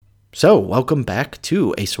So, welcome back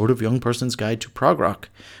to A Sort of Young Person's Guide to Prog Rock.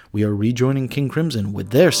 We are rejoining King Crimson with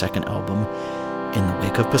their second album, In the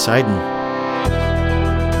Wake of Poseidon.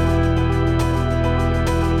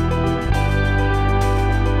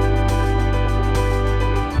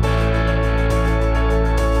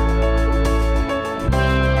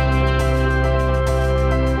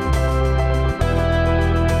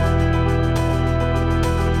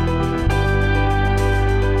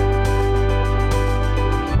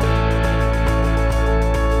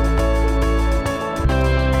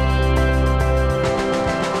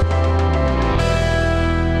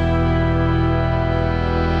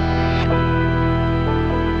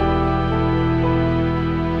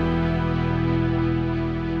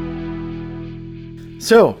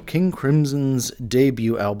 So, King Crimson's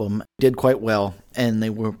debut album did quite well, and they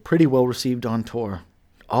were pretty well received on tour.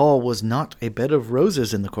 All was not a bed of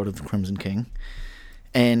roses in the court of the Crimson King,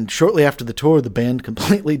 and shortly after the tour, the band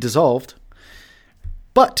completely dissolved.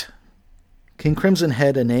 But King Crimson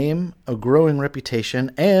had a name, a growing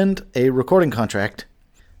reputation, and a recording contract.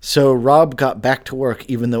 So Rob got back to work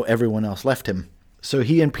even though everyone else left him. So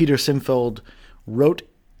he and Peter Sinfield wrote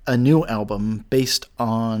a new album based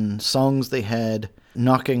on songs they had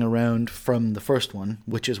knocking around from the first one,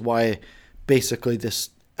 which is why basically this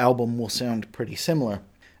album will sound pretty similar.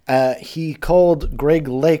 He called Greg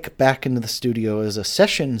Lake back into the studio as a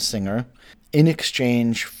session singer in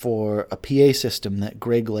exchange for a PA system that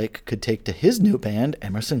Greg Lake could take to his new band,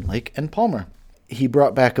 Emerson, Lake and Palmer. He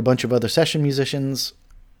brought back a bunch of other session musicians,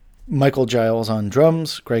 Michael Giles on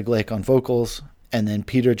drums, Greg Lake on vocals, and then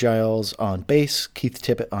Peter Giles on bass, Keith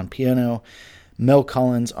Tippett on piano, Mel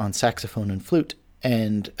Collins on saxophone and flute,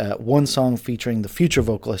 and one song featuring the future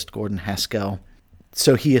vocalist Gordon Haskell.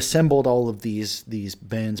 So he assembled all of these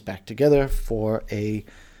bands back together for a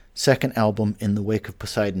second album, In the Wake of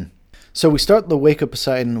Poseidon. So we start The Wake of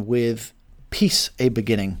Poseidon with Peace, a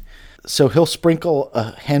Beginning. So he'll sprinkle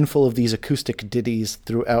a handful of these acoustic ditties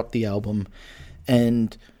throughout the album,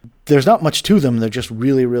 and there's not much to them. They're just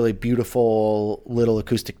really, really beautiful little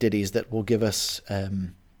acoustic ditties that will give us a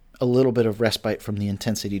little bit of respite from the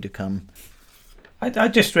intensity to come. I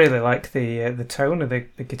just really like the tone of the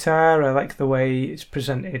guitar. I like the way it's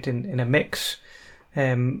presented in a mix.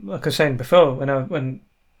 Like I was saying before, when I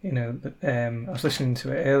was listening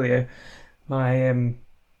to it earlier, my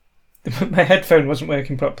my headphone wasn't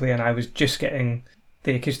working properly, and I was just getting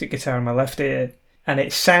the acoustic guitar in my left ear, and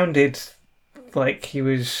it sounded like he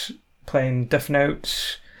was playing duff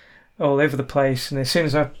notes all over the place. And as soon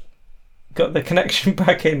as I got the connection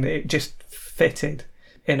back in, it just fitted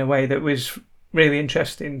in a way that was really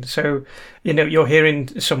interesting. So, you're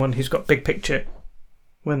hearing someone who's got big picture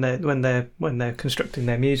when they're constructing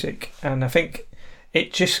their music, and I think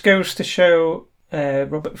it just goes to show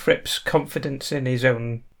Robert Fripp's confidence in his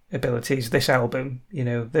own abilities. This album,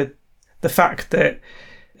 the fact that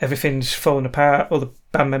everything's fallen apart, all the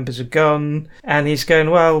band members are gone, and he's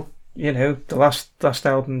going, well, the last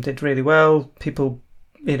album did really well. People,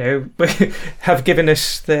 have given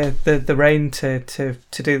us the rein to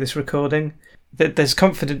do this recording. There's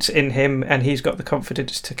confidence in him, and he's got the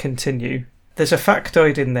confidence to continue. There's a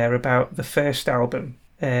factoid in there about the first album,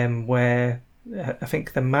 where I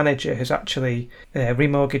think the manager has actually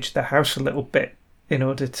remortgaged the house a little bit in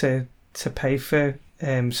order to pay for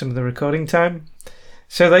some of the recording time.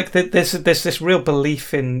 So there's this real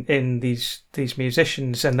belief in these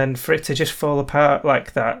musicians, and then for it to just fall apart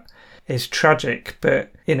like that is tragic.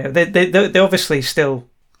 But they're obviously still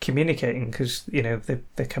communicating, because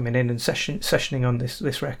they're coming in and sessioning on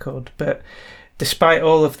this record. But despite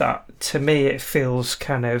all of that, to me it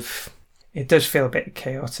does feel a bit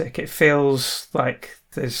chaotic. It feels like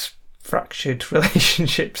there's fractured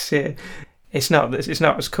relationships here. It's not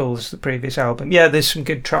as cool as the previous album. Yeah, there's some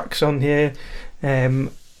good tracks on here. Cat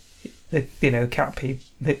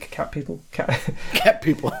people,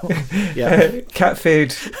 yeah, cat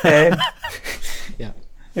food. Yeah.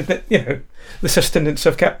 The sustenance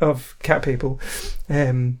of cat people,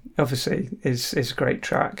 obviously is a great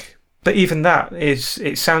track. But even that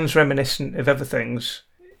it sounds reminiscent of other things.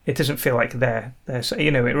 It doesn't feel like they're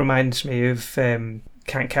it reminds me of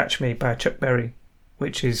Can't Catch Me by Chuck Berry,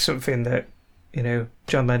 which is something that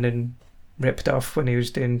John Lennon ripped off when he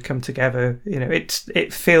was doing Come Together.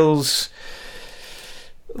 It feels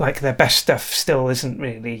like their best stuff still isn't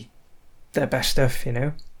really their best stuff.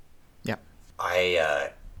 Yeah.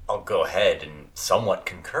 I'll go ahead and somewhat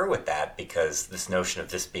concur with that, because this notion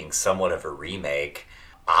of this being somewhat of a remake,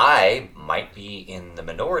 I might be in the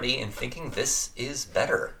minority in thinking this is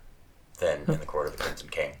better than In the Court of the Crimson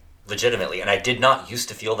King. Legitimately. And I did not used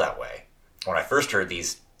to feel that way. When I first heard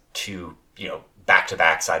these two, back to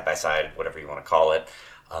back, side by side, whatever you want to call it.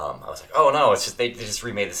 I was like, oh no, it's just they just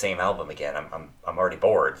remade the same album again. I'm already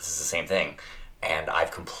bored. This is the same thing, and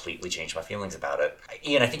I've completely changed my feelings about it.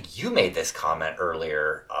 Ian, I think you made this comment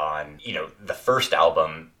earlier on, the first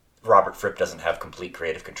album. Robert Fripp doesn't have complete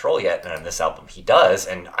creative control yet, and on this album he does.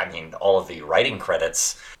 And I mean, all of the writing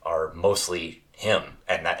credits are mostly him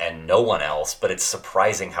and no one else. But it's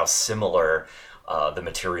surprising how similar the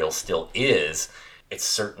material still is. It's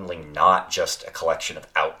certainly not just a collection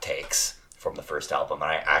of outtakes from the first album,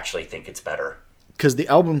 and I actually think it's better. Because the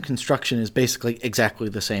album construction is basically exactly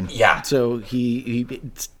the same. Yeah. So he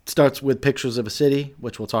starts with pictures of a city,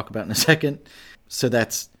 which we'll talk about in a second. So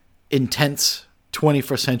that's intense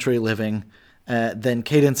 21st century living. Then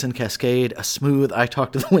Cadence and Cascade, a smooth I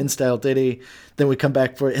Talk to the Wind style ditty. Then we come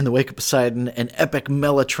back for In the Wake of Poseidon, an epic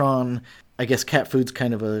mellotron. I guess Cat Food's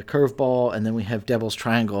kind of a curveball. And then we have Devil's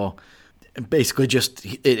Triangle. Basically just,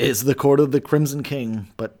 it is the Court of the Crimson King,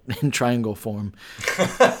 but in triangle form. Is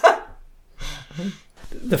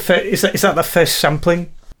that the first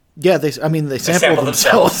sampling? Yeah, they sample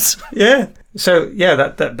themselves. Yeah. So yeah,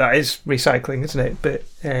 that is recycling, isn't it? But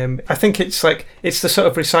I think it's the sort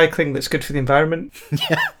of recycling that's good for the environment.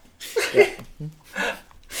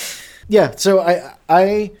 Yeah. So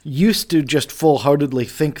I used to just full-heartedly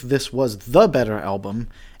think this was the better album,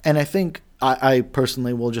 and I think I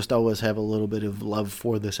personally will just always have a little bit of love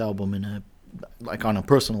for this album on a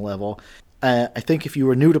personal level. I think if you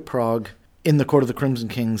were new to prog, In the Court of the Crimson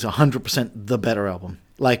King's 100% the better album.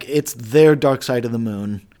 Like, it's their Dark Side of the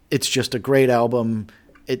Moon. It's just a great album.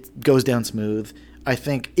 It goes down smooth. I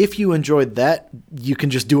think if you enjoyed that, you can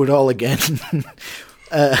just do it all again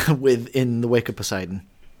with In the Wake of Poseidon.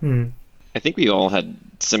 I think we all had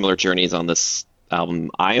similar journeys on this album.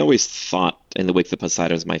 I always thought In the Wake of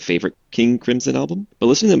Poseidon was my favorite King Crimson album. But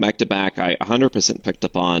listening to them back to back, I 100% picked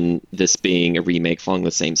up on this being a remake following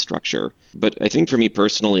the same structure. But I think for me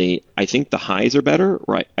personally, I think the highs are better.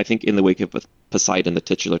 Right? I think In the Wake of Poseidon, the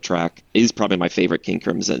titular track, is probably my favorite King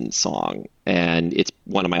Crimson song. And it's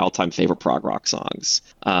one of my all-time favorite prog rock songs.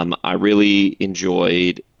 I really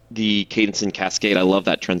enjoyed the Cadence and Cascade. I love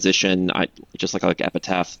that transition. I just like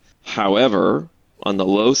Epitaph. However, on the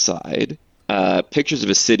low side, Pictures of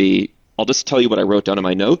a City, I'll just tell you what I wrote down in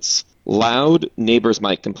my notes. Loud, neighbors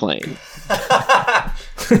might complain.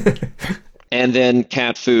 And then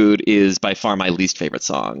Cat Food is by far my least favorite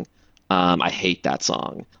song. I hate that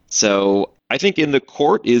song. So I think In the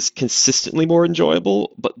Court is consistently more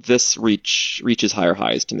enjoyable, but this reaches higher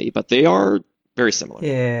highs to me. But they are very similar.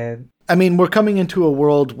 Yeah. I mean, we're coming into a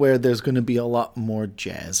world where there's going to be a lot more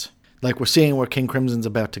jazz. Like, we're seeing where King Crimson's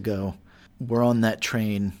about to go. We're on that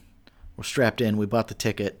train. We're strapped in. We bought the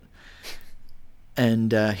ticket.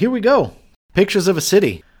 And here we go. Pictures of a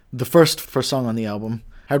City. The first song on the album.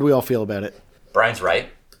 How do we all feel about it? Brian's right.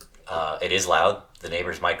 It is loud. The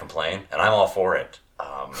neighbors might complain, and I'm all for it.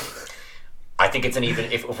 I think it's an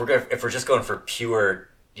even if we're just going for pure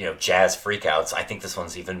jazz freakouts. I think this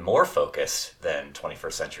one's even more focused than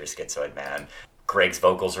 21st Century Schizoid Man. Greg's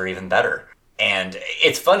vocals are even better, and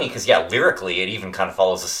it's funny because lyrically it even kind of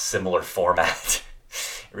follows a similar format.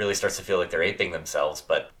 It really starts to feel like they're aping themselves,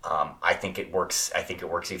 but I think it works. I think it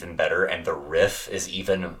works even better, and the riff is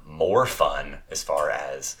even more fun as far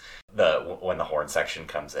as when the horn section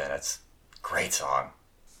comes in. It's a great song.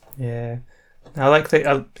 Yeah, I like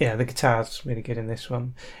the guitar's really good in this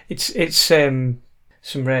one. It's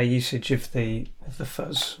some rare usage of the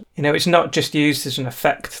fuzz. It's not just used as an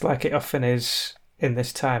effect like it often is in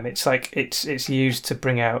this time. It's like it's used to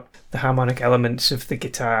bring out the harmonic elements of the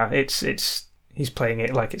guitar. He's playing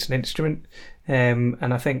it like it's an instrument, and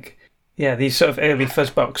I think these sort of early fuzz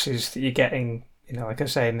boxes that you're getting, like I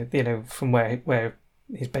was saying, from where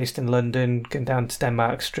he's based in London, going down to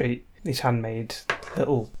Denmark Street, these handmade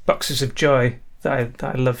little boxes of joy that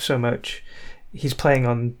I love so much. He's playing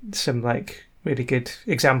on some really good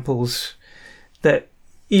examples that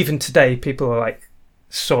even today people are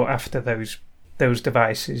sought after those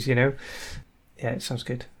devices. Yeah, it sounds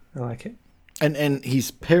good. I like it. And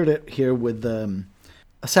he's paired it here with a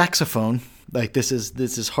saxophone. This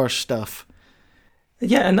is harsh stuff.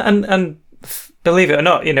 Yeah, and believe it or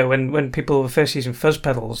not, when people were first using fuzz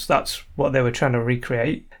pedals, that's what they were trying to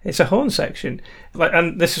recreate. It's a horn section.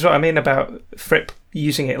 And this is what I mean about Fripp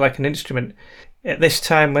using it like an instrument. At this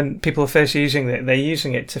time, when people are first using it, they're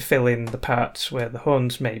using it to fill in the parts where the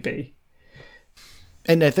horns may be.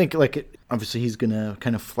 And I think obviously he's going to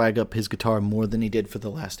kind of flag up his guitar more than he did for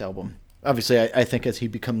the last album. Obviously, I think as he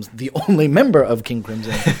becomes the only member of King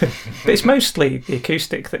Crimson. But it's mostly the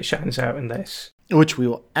acoustic that shines out in this. Which we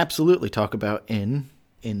will absolutely talk about in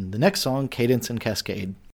the next song, Cadence and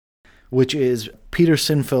Cascade. which is Peter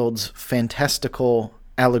Sinfield's fantastical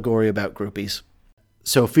allegory about groupies.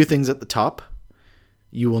 So a few things at the top.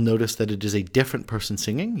 You will notice that it is a different person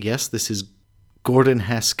singing. Yes, this is Gordon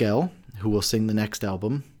Haskell, who will sing the next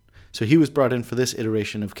album. So he was brought in for this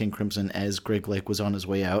iteration of King Crimson as Greg Lake was on his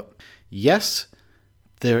way out. Yes,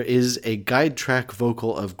 there is a guide track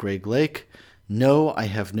vocal of Greg Lake. No, I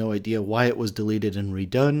have no idea why it was deleted and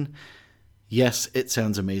redone. Yes, it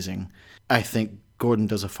sounds amazing. I think Gordon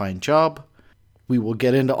does a fine job. We will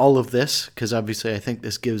get into all of this, because obviously I think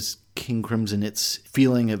this gives King Crimson its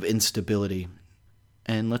feeling of instability.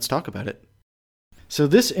 And let's talk about it. So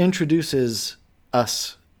this introduces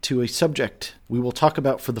us to a subject we will talk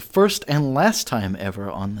about for the first and last time ever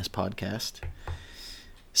on this podcast.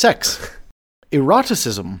 Sex.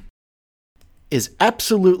 Eroticism is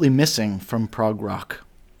absolutely missing from prog rock.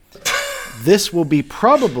 This will be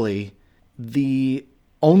probably the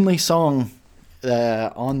only song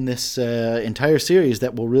on this entire series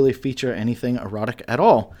that will really feature anything erotic at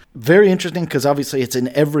all. Very interesting, because obviously it's in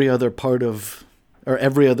every other part of, or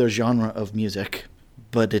every other genre of music,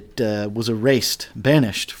 but it was erased,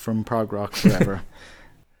 banished from prog rock forever.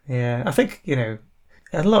 Yeah, I think,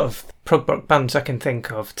 a lot of prog rock bands I can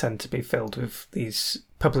think of tend to be filled with these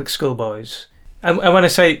public school boys. And when I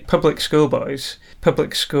say public school boys,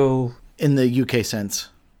 public school... In the UK sense.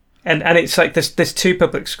 And it's like there's two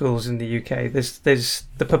public schools in the UK. There's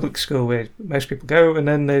the public school where most people go, and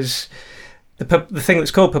then there's the thing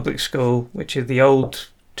that's called public school, which are the old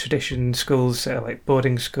tradition schools that are like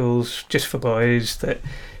boarding schools just for boys, that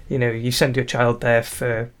you send your child there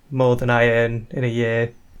for more than I earn in a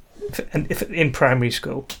year, and in primary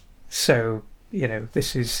school. So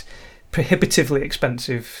this is prohibitively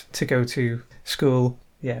expensive to go to school.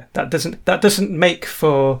 Yeah, that doesn't make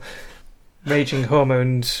for raging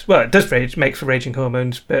hormones. Well, it does make for raging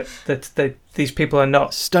hormones, but these people are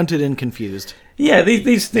not stunted and confused. Yeah,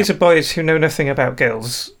 these are boys who know nothing about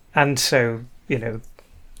girls, and so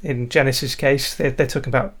in Genesis' case, they're talking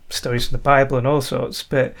about stories in the Bible and all sorts,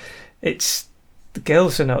 but it's the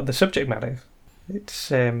girls are not the subject matter.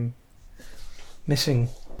 It's missing.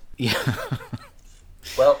 Yeah.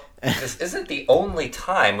 Well, this isn't the only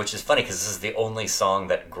time, which is funny because this is the only song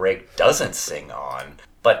that Greg doesn't sing on.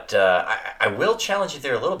 But I will challenge you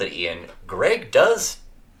there a little bit, Ian. Greg does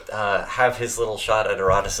have his little shot at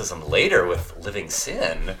eroticism later with Living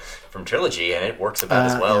Sin from Trilogy, and it works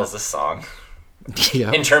about as well as this song.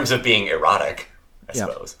 Yeah. In terms of being erotic, I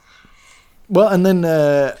suppose. Well, and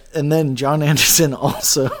then John Anderson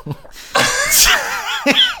also...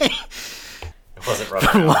 It wasn't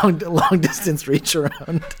running long distance reach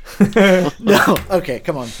around. No, okay,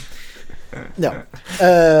 come on. No,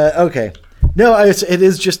 okay. No, it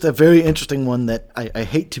is just a very interesting one that I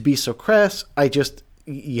hate to be so crass.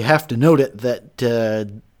 You have to note it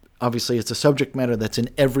that obviously it's a subject matter that's in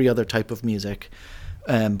every other type of music,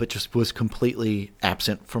 but just was completely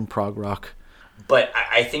absent from prog rock. But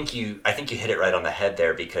I think you hit it right on the head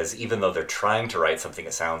there, because even though they're trying to write something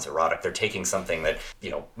that sounds erotic, they're taking something that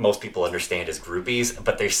most people understand as groupies,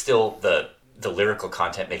 but they're still the lyrical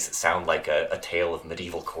content makes it sound like a tale of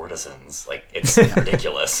medieval courtesans. Like, it's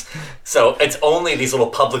ridiculous. So it's only these little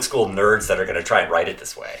public school nerds that are going to try and write it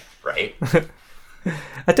this way, right?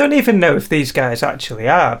 I don't even know if these guys actually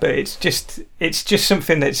are, but it's just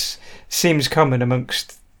something that seems common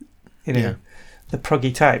amongst the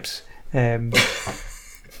proggy types. I've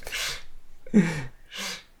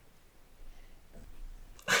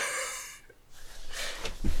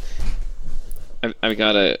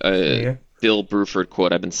got a Bill Bruford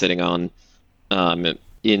quote I've been sitting on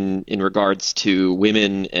in regards to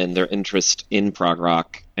women and their interest in prog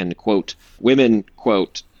rock, and quote, women,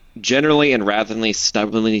 quote, generally and rather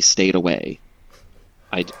stubbornly stayed away.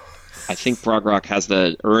 I think prog rock has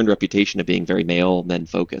the earned reputation of being very male men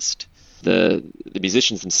focused. The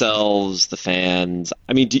musicians themselves, the fans.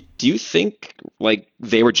 I mean, do you think like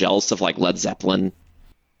they were jealous of like Led Zeppelin?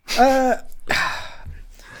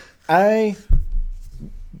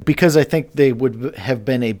 Because I think they would have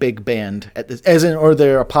been a big band at this, or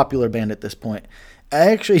they're a popular band at this point.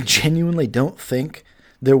 I actually genuinely don't think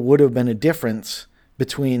there would have been a difference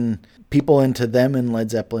between people into them and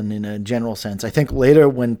Led Zeppelin in a general sense. I think later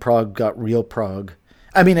when prog got real prog,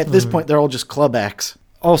 I mean, at this point they're all just club acts.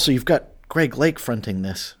 Also, you've got Greg Lake fronting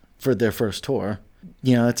this for their first tour.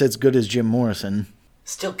 It's as good as Jim Morrison.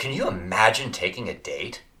 Still, can you imagine taking a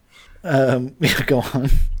date? Go on.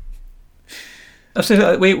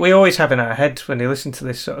 We always have in our heads when you listen to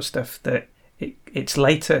this sort of stuff that it's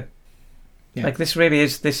later. Yeah. Like this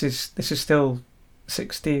is still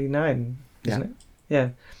 69, isn't it? Yeah,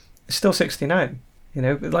 it's still 69.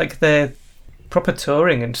 Like proper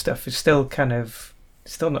touring and stuff is still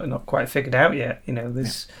not quite figured out yet.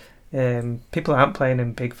 There's people aren't playing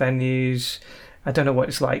in big venues. I don't know what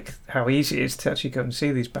it's like, how easy it is to actually go and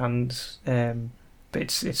see these bands, but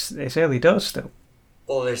it's early doors still.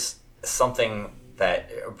 Well, there's something that,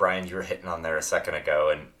 Brian, you were hitting on there a second ago,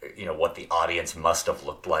 and what the audience must have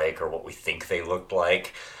looked like, or what we think they looked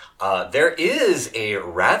like. There is a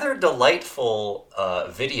rather delightful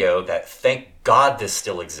video that, thank God this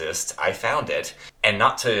still exists, I found it, and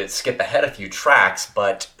not to skip ahead a few tracks,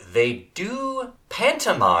 but they do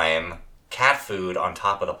pantomime cat food on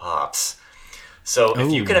top of the pops. So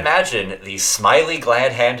if you can imagine the smiley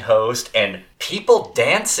glad hand host and people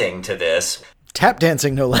dancing to this. Tap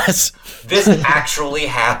dancing, no less. This actually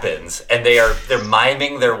happens, and they're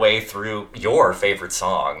miming their way through your favorite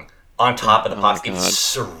song on top of the pops.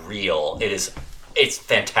 It's surreal. It's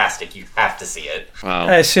fantastic. You have to see it. Wow.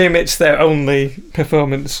 I assume it's their only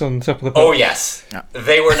performance on top of the pops. Oh, yes. Yeah.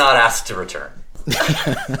 They were not asked to return.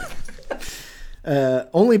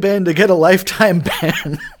 Only band to get a lifetime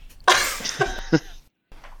ban.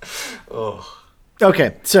 Oh.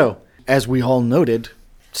 Okay, so, as we all noted,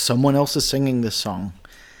 someone else is singing this song.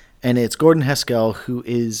 And it's Gordon Haskell, who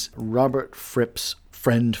is Robert Fripp's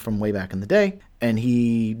friend from way back in the day. And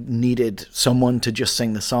he needed someone to just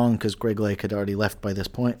sing the song because Greg Lake had already left by this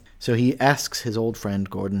point. So he asks his old friend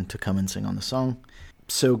Gordon to come and sing on the song.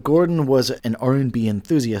 So Gordon was an R&B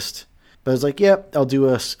enthusiast, but I was like, yep, I'll do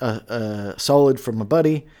a solid for my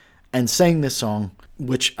buddy, and sang this song,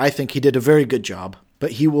 which I think he did a very good job.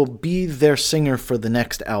 But he will be their singer for the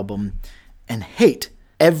next album and hate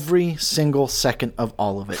every single second of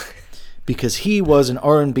all of it. Because he was an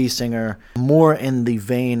R&B singer more in the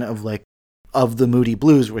vein of of the Moody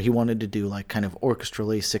Blues, where he wanted to do kind of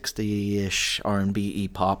orchestrally 60-ish R&B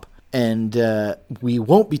E-pop. And we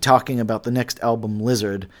won't be talking about the next album,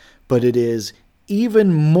 Lizard, but it is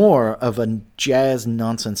even more of a jazz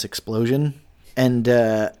nonsense explosion. And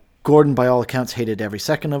Gordon, by all accounts, hated every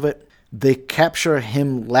second of it. They capture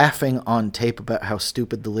him laughing on tape about how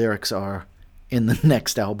stupid the lyrics are in the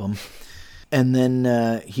next album. And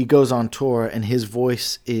then he goes on tour, and his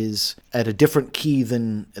voice is at a different key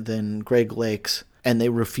than Greg Lake's, and they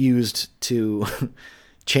refused to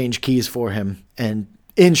change keys for him. And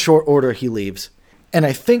in short order, he leaves. And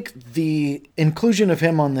I think the inclusion of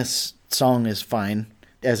him on this song is fine.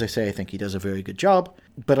 As I say, I think he does a very good job.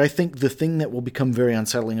 But I think the thing that will become very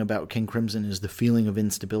unsettling about King Crimson is the feeling of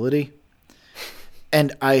instability.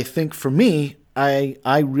 And I think for me, I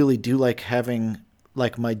really do like having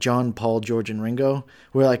my John, Paul, George, and Ringo,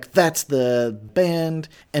 where that's the band,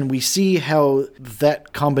 and we see how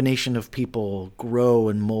that combination of people grow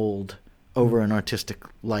and mold over an artistic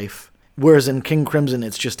life. Whereas in King Crimson,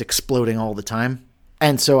 it's just exploding all the time.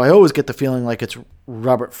 And so I always get the feeling like it's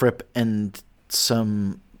Robert Fripp and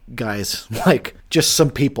some guys, just some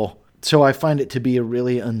people. So I find it to be a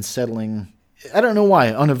really unsettling, I don't know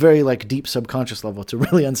why, on a very deep subconscious level, it's a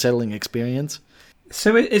really unsettling experience.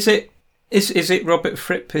 So is it Robert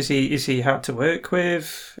Fripp? Is he hard to work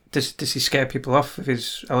with? Does he scare people off with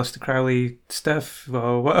his Aleister Crowley stuff,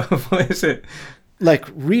 or what is it?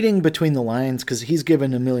 Reading between the lines, because he's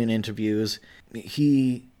given a million interviews,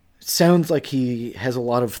 he sounds like he has a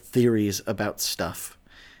lot of theories about stuff.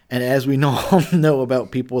 And as we all know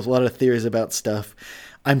about people with a lot of theories about stuff,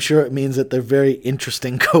 I'm sure it means that they're very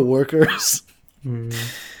interesting co-workers. Mm.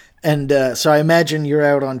 And so I imagine you're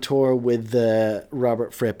out on tour with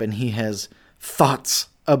Robert Fripp, and he has thoughts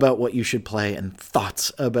about what you should play and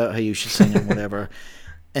thoughts about how you should sing and whatever.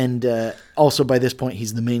 And also by this point,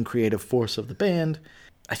 he's the main creative force of the band.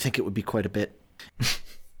 I think it would be quite a bit.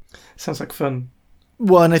 Sounds like fun.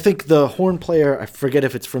 Well, and I think the horn player, I forget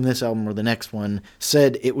if it's from this album or the next one,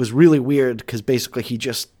 said it was really weird because basically he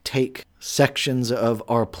just take sections of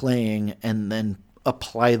our playing and then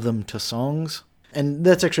apply them to songs. And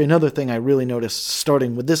that's actually another thing I really noticed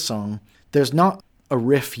starting with this song. There's not a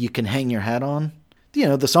riff you can hang your hat on.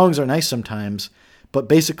 The songs are nice sometimes, but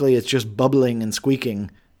basically it's just bubbling and squeaking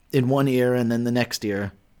in one ear and then the next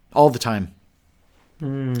ear all the time.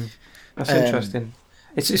 That's interesting.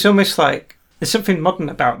 It's almost like there's something modern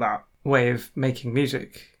about that way of making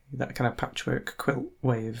music, that kind of patchwork quilt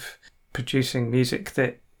way of producing music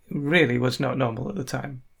that really was not normal at the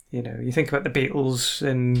time. You think about the Beatles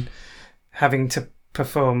and having to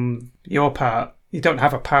perform your part. You don't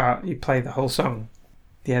have a part, you play the whole song.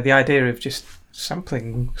 Yeah, the idea of just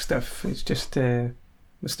sampling stuff is just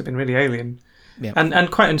must have been really alien. Yeah.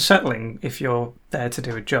 And quite unsettling if you're there to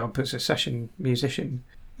do a job as a session musician.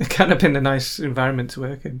 It kind of been a nice environment to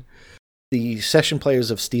work in. The session players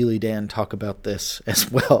of Steely Dan talk about this as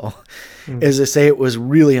well, as they say it was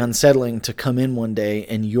really unsettling to come in one day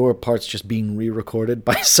and your parts just being re-recorded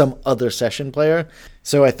by some other session player.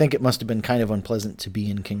 So I think it must have been kind of unpleasant to be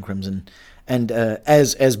in King Crimson. And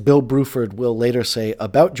as Bill Bruford will later say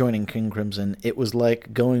about joining King Crimson, it was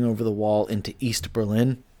like going over the wall into East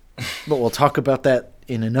Berlin. But we'll talk about that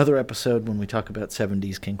in another episode when we talk about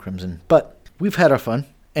 70s King Crimson. But we've had our fun,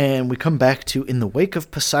 and we come back to In the Wake of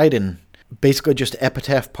Poseidon. Basically just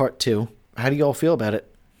Epitaph Part 2. How do you all feel about it?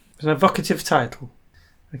 It's an evocative title.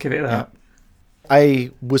 I'll give it that. Yeah.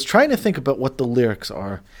 I was trying to think about what the lyrics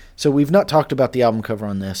are. So we've not talked about the album cover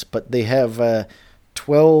on this, but they have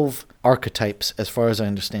 12 archetypes as far as I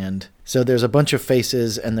understand. So there's a bunch of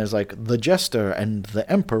faces, and there's like the Jester and the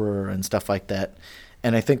Emperor and stuff like that.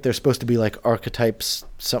 And I think they're supposed to be like archetypes,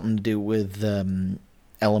 something to do with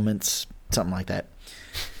elements, something like that.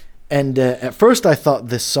 And at first I thought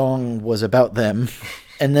this song was about them.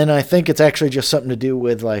 And then I think it's actually just something to do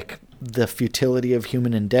with like the futility of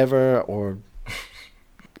human endeavor, or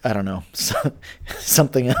I don't know,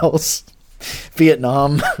 something else.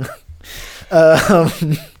 Vietnam. But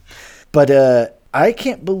I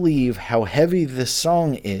can't believe how heavy this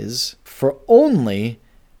song is for only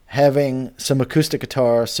having some acoustic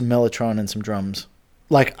guitar, some mellotron, and some drums.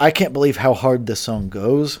 Like, I can't believe how hard this song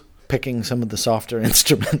goes, picking some of the softer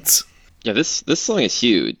instruments. Yeah, this song is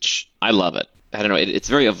huge. I love it. I don't know. It's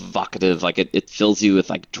very evocative. Like it fills you with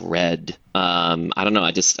like dread. I don't know.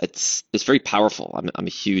 It's very powerful. I'm a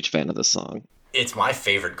huge fan of this song. It's my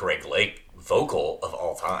favorite Greg Lake vocal of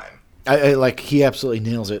all time. I like, he absolutely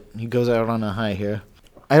nails it. He goes out on a high here.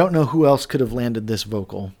 I don't know who else could have landed this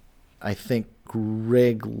vocal. I think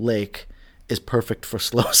Greg Lake is perfect for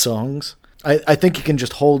slow songs. I think he can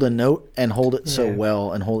just hold a note and hold it so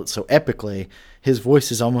well and hold it so epically. His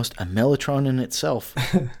voice is almost a mellotron in itself.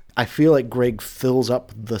 I feel like Greg fills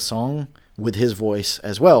up the song with his voice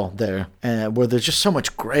as well there, where there's just so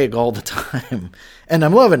much Greg all the time. And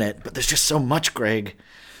I'm loving it, but there's just so much Greg.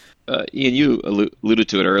 Ian, you alluded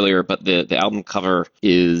to it earlier, but the album cover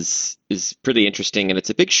is pretty interesting, and it's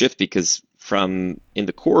a big shift because from In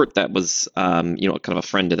the Court, that was kind of a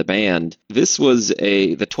friend of the band. This was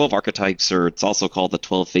the 12 Archetypes, or it's also called the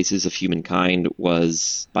 12 Faces of Humankind,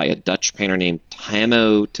 was by a Dutch painter named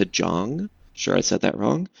Tamo te Jong. Sure, I said that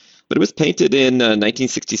wrong. But it was painted in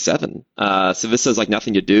 1967. So this has like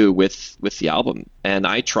nothing to do with the album. And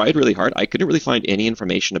I tried really hard. I couldn't really find any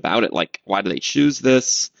information about it. Like, why did they choose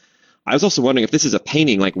this? I was also wondering if this is a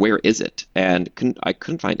painting, like, where is it? And I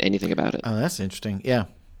couldn't find anything about it. Oh, that's interesting. Yeah.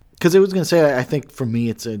 Because I was going to say, I think for me,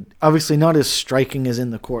 it's obviously not as striking as In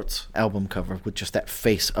the Court's album cover with just that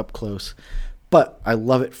face up close. But I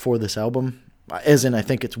love it for this album. As in, I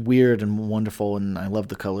think it's weird and wonderful, and I love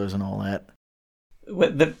the colors and all that.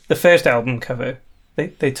 The first album cover,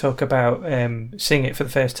 they talk about seeing it for the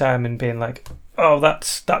first time and being like, oh,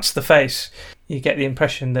 that's the face. You get the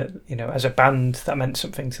impression that, as a band, that meant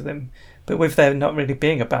something to them. But with there not really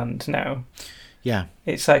being a band now, yeah,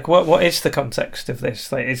 it's like, what is the context of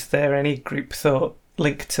this? Like, is there any group thought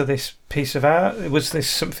linked to this piece of art? Was this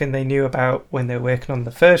something they knew about when they were working on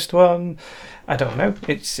the first one? I don't know.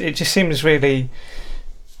 It just seems really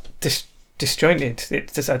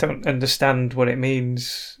disjointed. I don't understand what it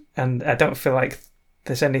means, and I don't feel like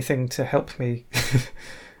there's anything to help me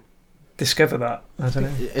discover that. I don't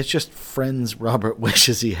know. It's just friends Robert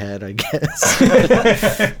wishes he had, I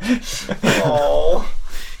guess. Oh.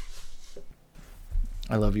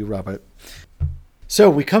 I love you, Robert. So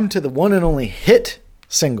we come to the one and only hit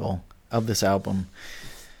single of this album,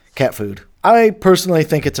 Cat Food. I personally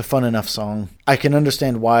think it's a fun enough song. I can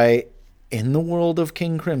understand why, in the world of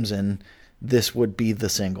King Crimson, this would be the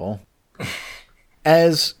single.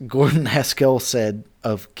 As Gordon Haskell said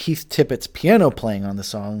of Keith Tippett's piano playing on the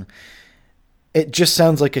song, it just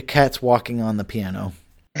sounds like a cat's walking on the piano.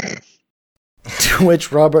 To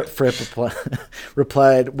which Robert Fripp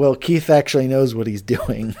replied, well, Keith actually knows what he's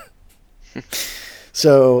doing.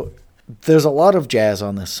 So there's a lot of jazz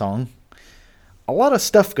on this song. A lot of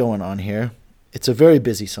stuff going on here. It's a very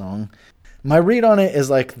busy song. My read on it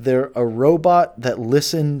is like they're a robot that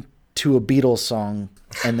listened to a Beatles song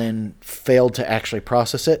and then failed to actually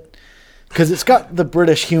process it. Because it's got the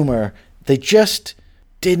British humor. They just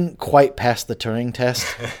didn't quite pass the Turing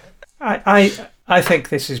test. I think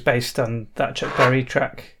this is based on that Chuck Berry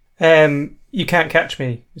track. You Can't Catch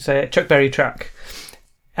Me. It's a Chuck Berry track.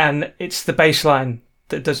 And it's the bass line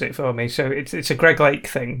that does it for me. So it's a Greg Lake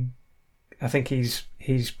thing. I think he's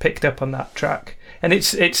picked up on that track. And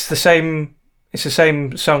it's the same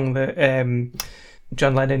song that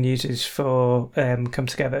John Lennon uses for Come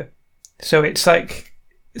Together. So it's like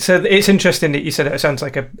So it's interesting that you said it sounds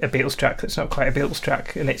like a Beatles track that's not quite a Beatles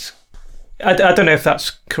track, and it's. I don't know if that's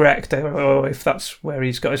correct or if that's where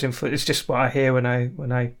he's got his influence. It's just what I hear when I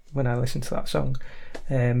listen to that song.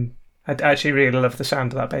 I actually really love the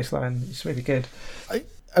sound of that bass line. It's really good.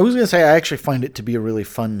 I was going to say I actually find it to be a really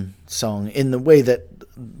fun song in the way that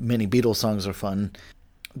many Beatles songs are fun.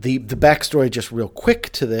 The backstory, just real quick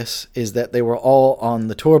to this, is that they were all on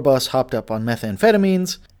the tour bus, hopped up on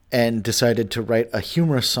methamphetamines, and decided to write a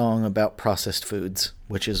humorous song about processed foods,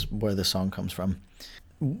 which is where the song comes from,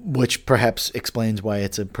 which perhaps explains why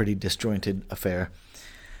it's a pretty disjointed affair.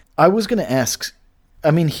 I was going to ask,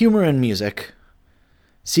 I mean, humor in music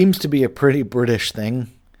seems to be a pretty British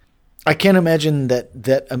thing. I can't imagine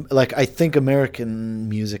that like, I think American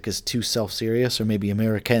music is too self-serious, or maybe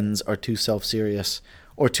Americans are too self-serious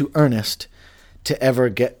or too earnest to ever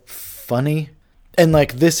get funny. And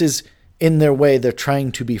like, this is, in their way, they're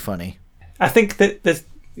trying to be funny. I think that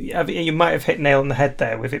you might have hit nail on the head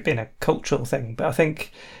there with it being a cultural thing, but I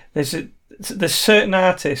think there's certain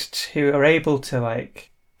artists who are able to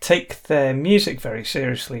like take their music very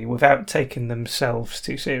seriously without taking themselves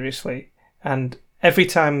too seriously. And every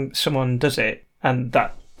time someone does it, and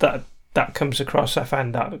that comes across, I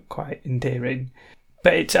find that quite endearing.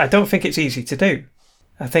 But I don't think it's easy to do.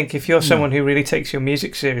 I think if you're someone who really takes your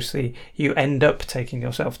music seriously, you end up taking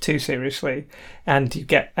yourself too seriously, and you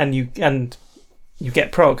get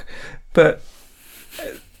prog. But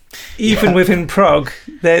even within prog,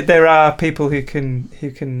 there are people who can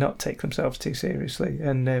not take themselves too seriously,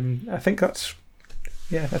 and I think that's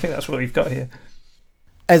what we've got here.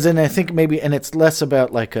 As in, I think maybe, and it's less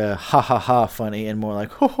about like a ha ha ha funny and more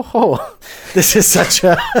like ho ho ho. This is such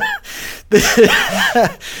a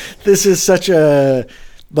this is such a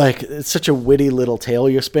like, it's such a witty little tale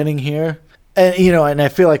you're spinning here. And and I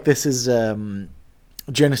feel like this is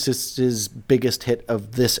Genesis's biggest hit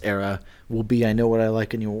of this era will be I Know What I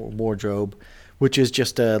Like in Your Wardrobe, which is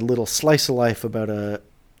just a little slice of life about a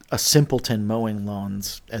simpleton mowing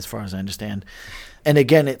lawns, as far as I understand. And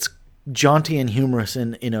again, it's jaunty and humorous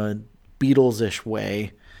in a Beatles-ish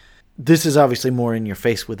way. This is obviously more in your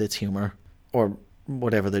face with its humor, or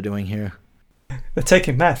whatever they're doing here. They're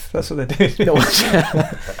taking meth. That's what they're doing.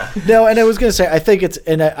 No, and I was going to say, I think it's,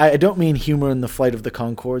 and I don't mean humor in the Flight of the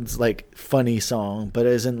Conchords, like funny song, but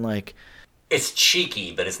as in like... It's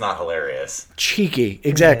cheeky, but it's not hilarious. Cheeky,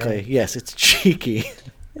 exactly. Yeah. Yes, it's cheeky.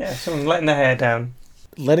 Yeah, someone letting their hair down.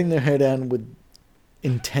 Letting their hair down with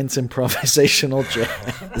intense improvisational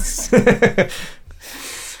jazz.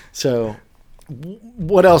 So,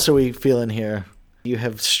 what else are we feeling here? You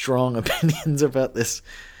have strong opinions about this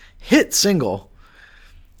hit single.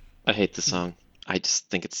 I hate the song. I just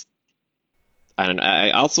think it's, I don't know.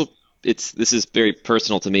 I also, this is very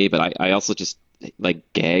personal to me, but I also just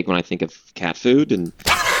like gag when I think of cat food, and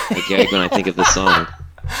I gag when I think of the song.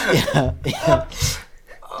 Yeah.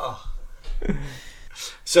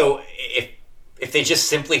 So if they just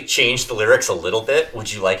simply changed the lyrics a little bit,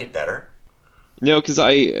 would you like it better? No, because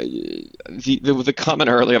the comment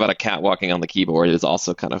earlier about a cat walking on the keyboard is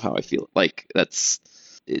also kind of how I feel. Like it's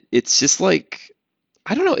just like,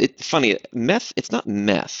 I don't know. It's funny. Meth. It's not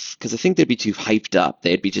meth, because I think they'd be too hyped up.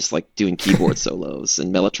 They'd be just like doing keyboard solos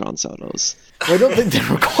and mellotron solos. Well, I don't think they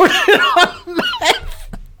recorded it on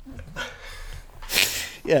meth.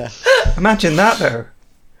 Yeah. Imagine that though.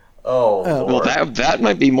 Oh, well, that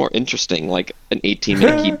might be more interesting, like an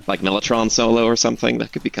 18-minute like mellotron solo or something.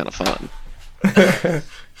 That could be kind of fun.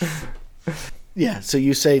 Yeah, so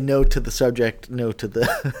you say no to the subject, no to the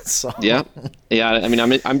song. Yeah. I mean,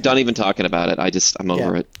 I'm done even talking about it. I'm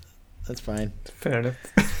over it. That's fine. Fair enough.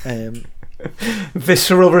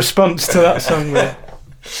 Visceral response to that song there.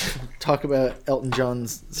 Talk about Elton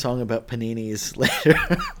John's song about paninis later.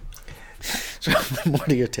 So, more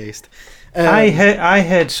to your taste. I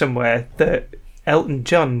heard somewhere that Elton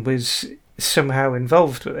John was somehow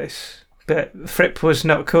involved with this, but Fripp was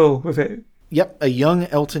not cool with it. Yep, a young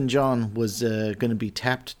Elton John was going to be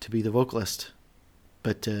tapped to be the vocalist,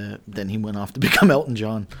 but then he went off to become Elton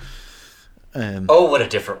John. What a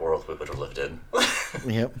different world we would have lived in.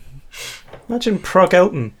 Yep. Imagine prog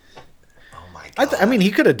Elton. Oh my god. I mean,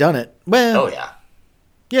 he could have done it. Well, oh yeah.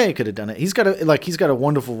 Yeah, he could have done it. He's got a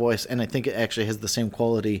wonderful voice, and I think it actually has the same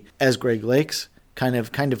quality as Greg Lake's, kind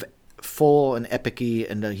of full and epic-y,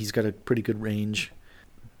 and he's got a pretty good range.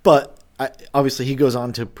 But obviously, he goes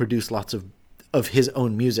on to produce lots of his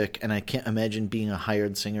own music, and I can't imagine being a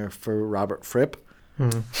hired singer for Robert Fripp.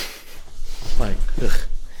 Like, ugh.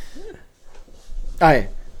 I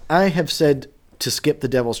have said to skip the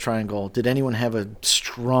Devil's Triangle. Did anyone have a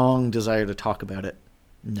strong desire to talk about it?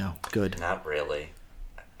 No. Good. Not really.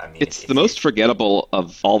 I mean, It's the most forgettable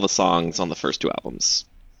of all the songs on the first two albums.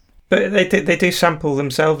 But they do sample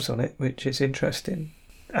themselves on it, which is interesting.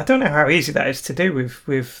 I don't know how easy that is to do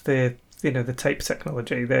with the the tape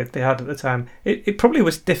technology they had at the time. It probably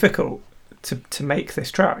was difficult to make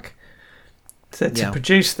this track. To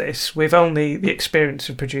produce this with only the experience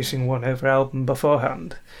of producing one over album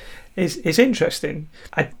beforehand is interesting.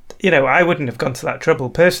 I wouldn't have gone to that trouble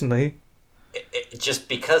personally. Just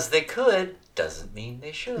because they could doesn't mean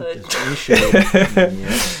they should. They should.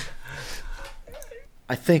 Yeah.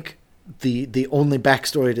 I think the only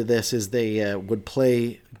backstory to this is they would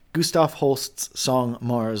play Gustav Holst's song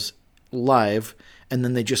Mars live, and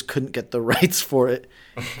then they just couldn't get the rights for it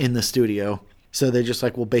in the studio. So they're just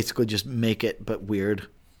like, we'll basically just make it, but weird.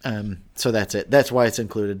 So that's it. That's why it's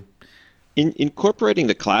included. Incorporating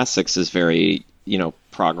the classics is very,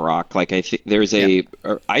 prog rock. Like I think there's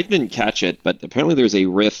I didn't catch it, but apparently there's a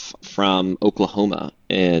riff from Oklahoma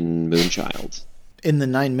in Moonchild. In the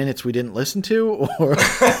 9 minutes we didn't listen to, or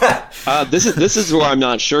this is where I'm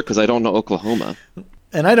not sure because I don't know Oklahoma.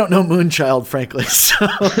 And I don't know Moonchild, frankly, so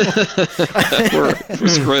we're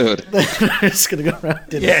screwed. We're just gonna go around.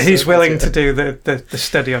 Yeah, he's willing to do the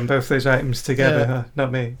study on both those items together,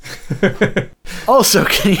 not me. Also,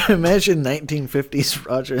 can you imagine 1950s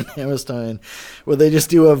Roger and Hammerstein, where they just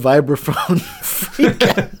do a vibraphone freak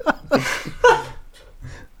out?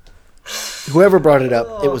 Whoever brought it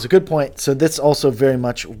up, it was a good point. So that's also very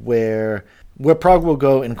much where prog will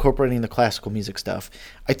go incorporating the classical music stuff.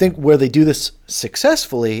 I think where they do this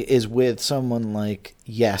successfully is with someone like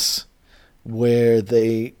Yes, where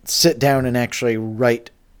they sit down and actually write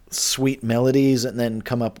sweet melodies and then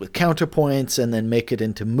come up with counterpoints and then make it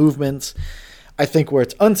into movements. I think where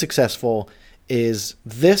it's unsuccessful is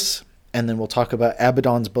this, and then we'll talk about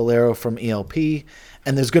Abaddon's Bolero from ELP,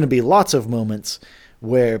 and there's going to be lots of moments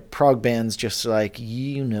where prog bands just like,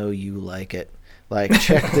 you like it. Like,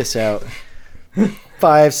 check this out.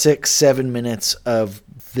 5, 6, 7 minutes of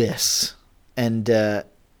this. And the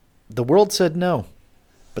world said no,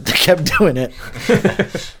 but they kept doing it.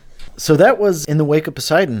 So that was In the Wake of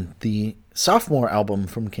Poseidon, the sophomore album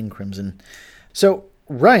from King Crimson. So,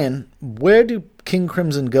 Ryan, where do King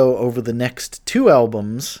Crimson go over the next two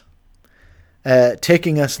albums,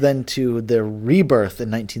 taking us then to their rebirth in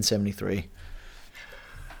 1973?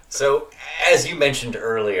 So, as you mentioned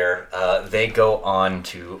earlier, they go on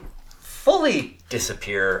to fully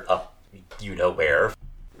disappear up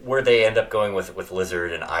where they end up going with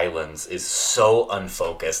Lizard and Islands is so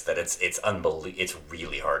unfocused that it's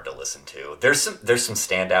really hard to listen to. There's some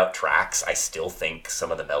standout tracks. I still think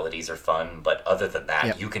some of the melodies are fun, but other than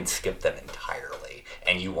that, you can skip them entirely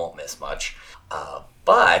and you won't miss much.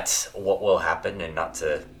 But what will happen, and not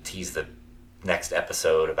to tease the next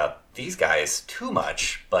episode about these guys too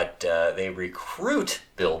much, but they recruit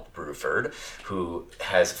Bill Bruford, who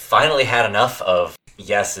has finally had enough of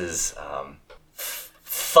Yes's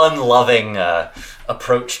fun-loving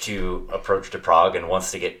approach to prog, and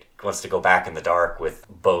wants to go back in the dark with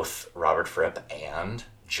both Robert Fripp and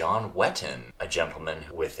John Wetton, a gentleman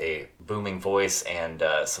with a booming voice and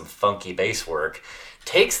some funky bass work,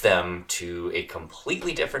 takes them to a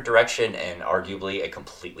completely different direction and arguably a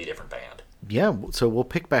completely different band. Yeah, so we'll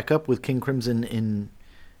pick back up with King Crimson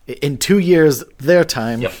in 2 years their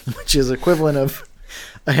time, which is equivalent of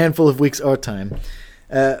a handful of weeks our time.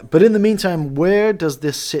 But in the meantime, where does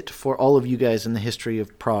this sit for all of you guys in the history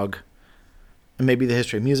of prog? And maybe the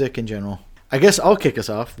history of music in general? I guess I'll kick us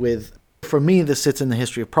off with, for me, this sits in the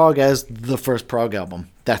history of prog as the first prog album.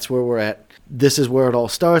 That's where we're at. This is where it all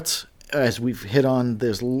starts. As we've hit on,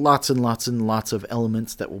 there's lots and lots and lots of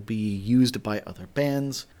elements that will be used by other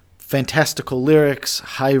bands. Fantastical lyrics,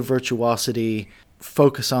 high virtuosity,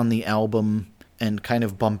 focus on the album, and kind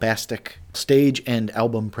of bombastic stage and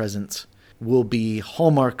album presence will be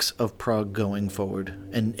hallmarks of prog going forward.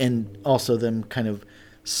 And also them kind of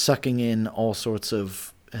sucking in all sorts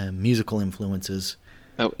of musical influences.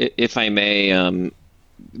 Oh, if I may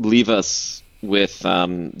leave us with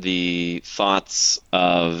the thoughts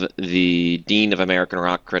of the Dean of American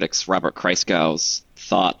Rock Critics, Robert Christgau's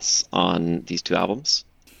thoughts on these two albums.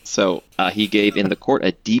 So he gave In the Court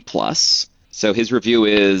a D+. So his review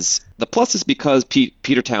is, the plus is because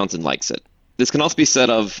Peter Townsend likes it. This can also be said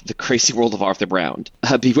of The Crazy World of Arthur Brown.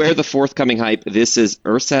 Beware the forthcoming hype. This is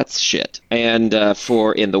ersatz shit. And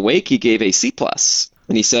for In the Wake, he gave a C+.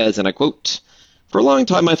 And he says, and I quote, for a long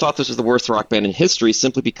time I thought this was the worst rock band in history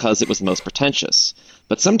simply because it was the most pretentious.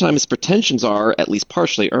 But sometimes pretensions are, at least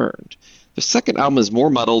partially, earned. The second album is more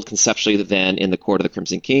muddled conceptually than In the Court of the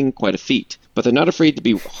Crimson King, quite a feat. But they're not afraid to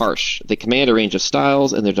be harsh. They command a range of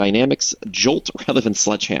styles, and their dynamics jolt rather than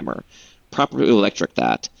sledgehammer. properly electric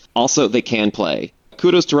that. Also, they can play.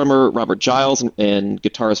 Kudos to drummer Robert Giles and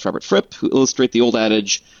guitarist Robert Fripp, who illustrate the old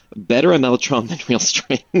adage, better a mellotron than real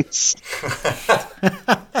strings.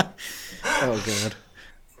 Oh,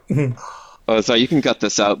 God. Oh, sorry, you can cut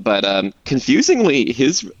this out, but confusingly,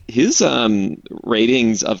 his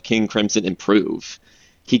ratings of King Crimson improve.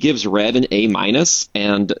 He gives Red an A-,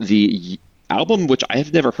 and the album, which I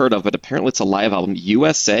have never heard of, but apparently it's a live album,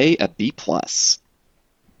 USA, a B+.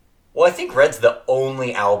 Well, I think Red's the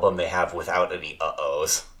only album they have without any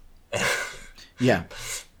uh-ohs. Yeah.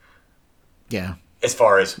 Yeah. As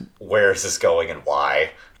far as where is this going and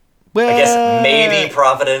why. Well, I guess maybe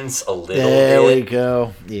Providence a little bit. There we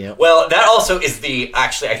go. Yeah. Well, that also is the...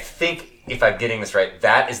 Actually, I think, if I'm getting this right,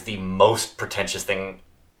 that is the most pretentious thing...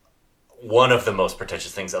 One of the most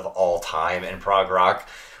pretentious things of all time in prog rock,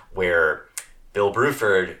 where Bill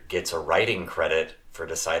Bruford gets a writing credit for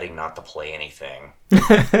deciding not to play anything.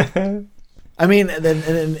 I mean,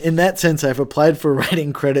 then in that sense, I've applied for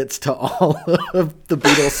writing credits to all of the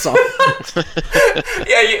Beatles songs.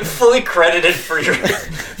 Yeah, you fully credited for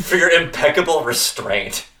your impeccable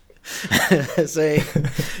restraint. Say,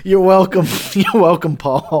 you're welcome. You're welcome,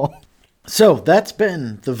 Paul. So that's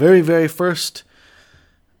been the very, very first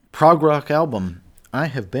prog rock album. I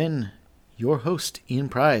have been your host, Ian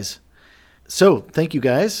Prize. So thank you,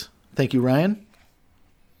 guys. Thank you, Ryan.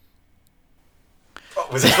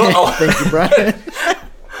 Was it? Oh. Thank you, Brian.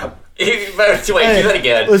 Wait, do that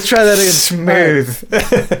again. Let's try that again. Smooth.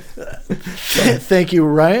 Thank you,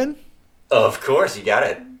 Ryan. Of course, you got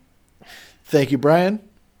it. Thank you, Brian.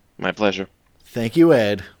 My pleasure. Thank you,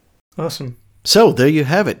 Ed. Awesome. So there you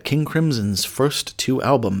have it, King Crimson's first two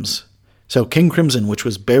albums. So King Crimson, which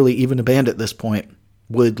was barely even a band at this point,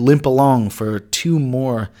 would limp along for two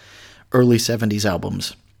more early 70s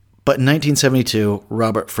albums. But in 1972,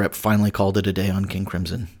 Robert Fripp finally called it a day on King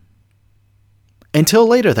Crimson. Until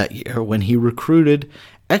later that year, when he recruited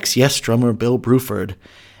ex-Yes drummer Bill Bruford,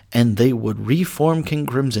 and they would reform King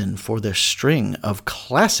Crimson for their string of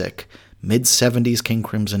classic mid-70s King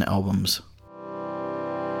Crimson albums.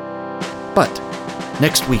 But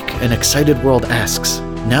next week, an excited world asks,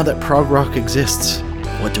 now that prog rock exists,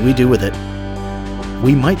 what do we do with it?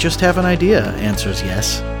 We might just have an idea, answers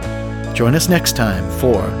Yes. Join us next time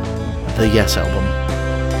for the Yes Album.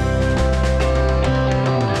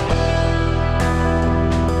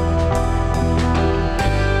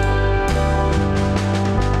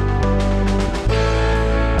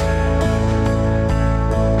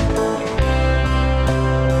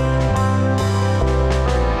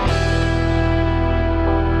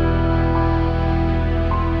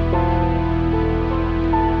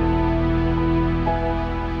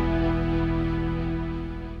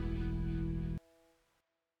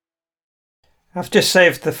 I've just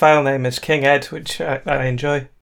saved the file name as King Ed, which I enjoy.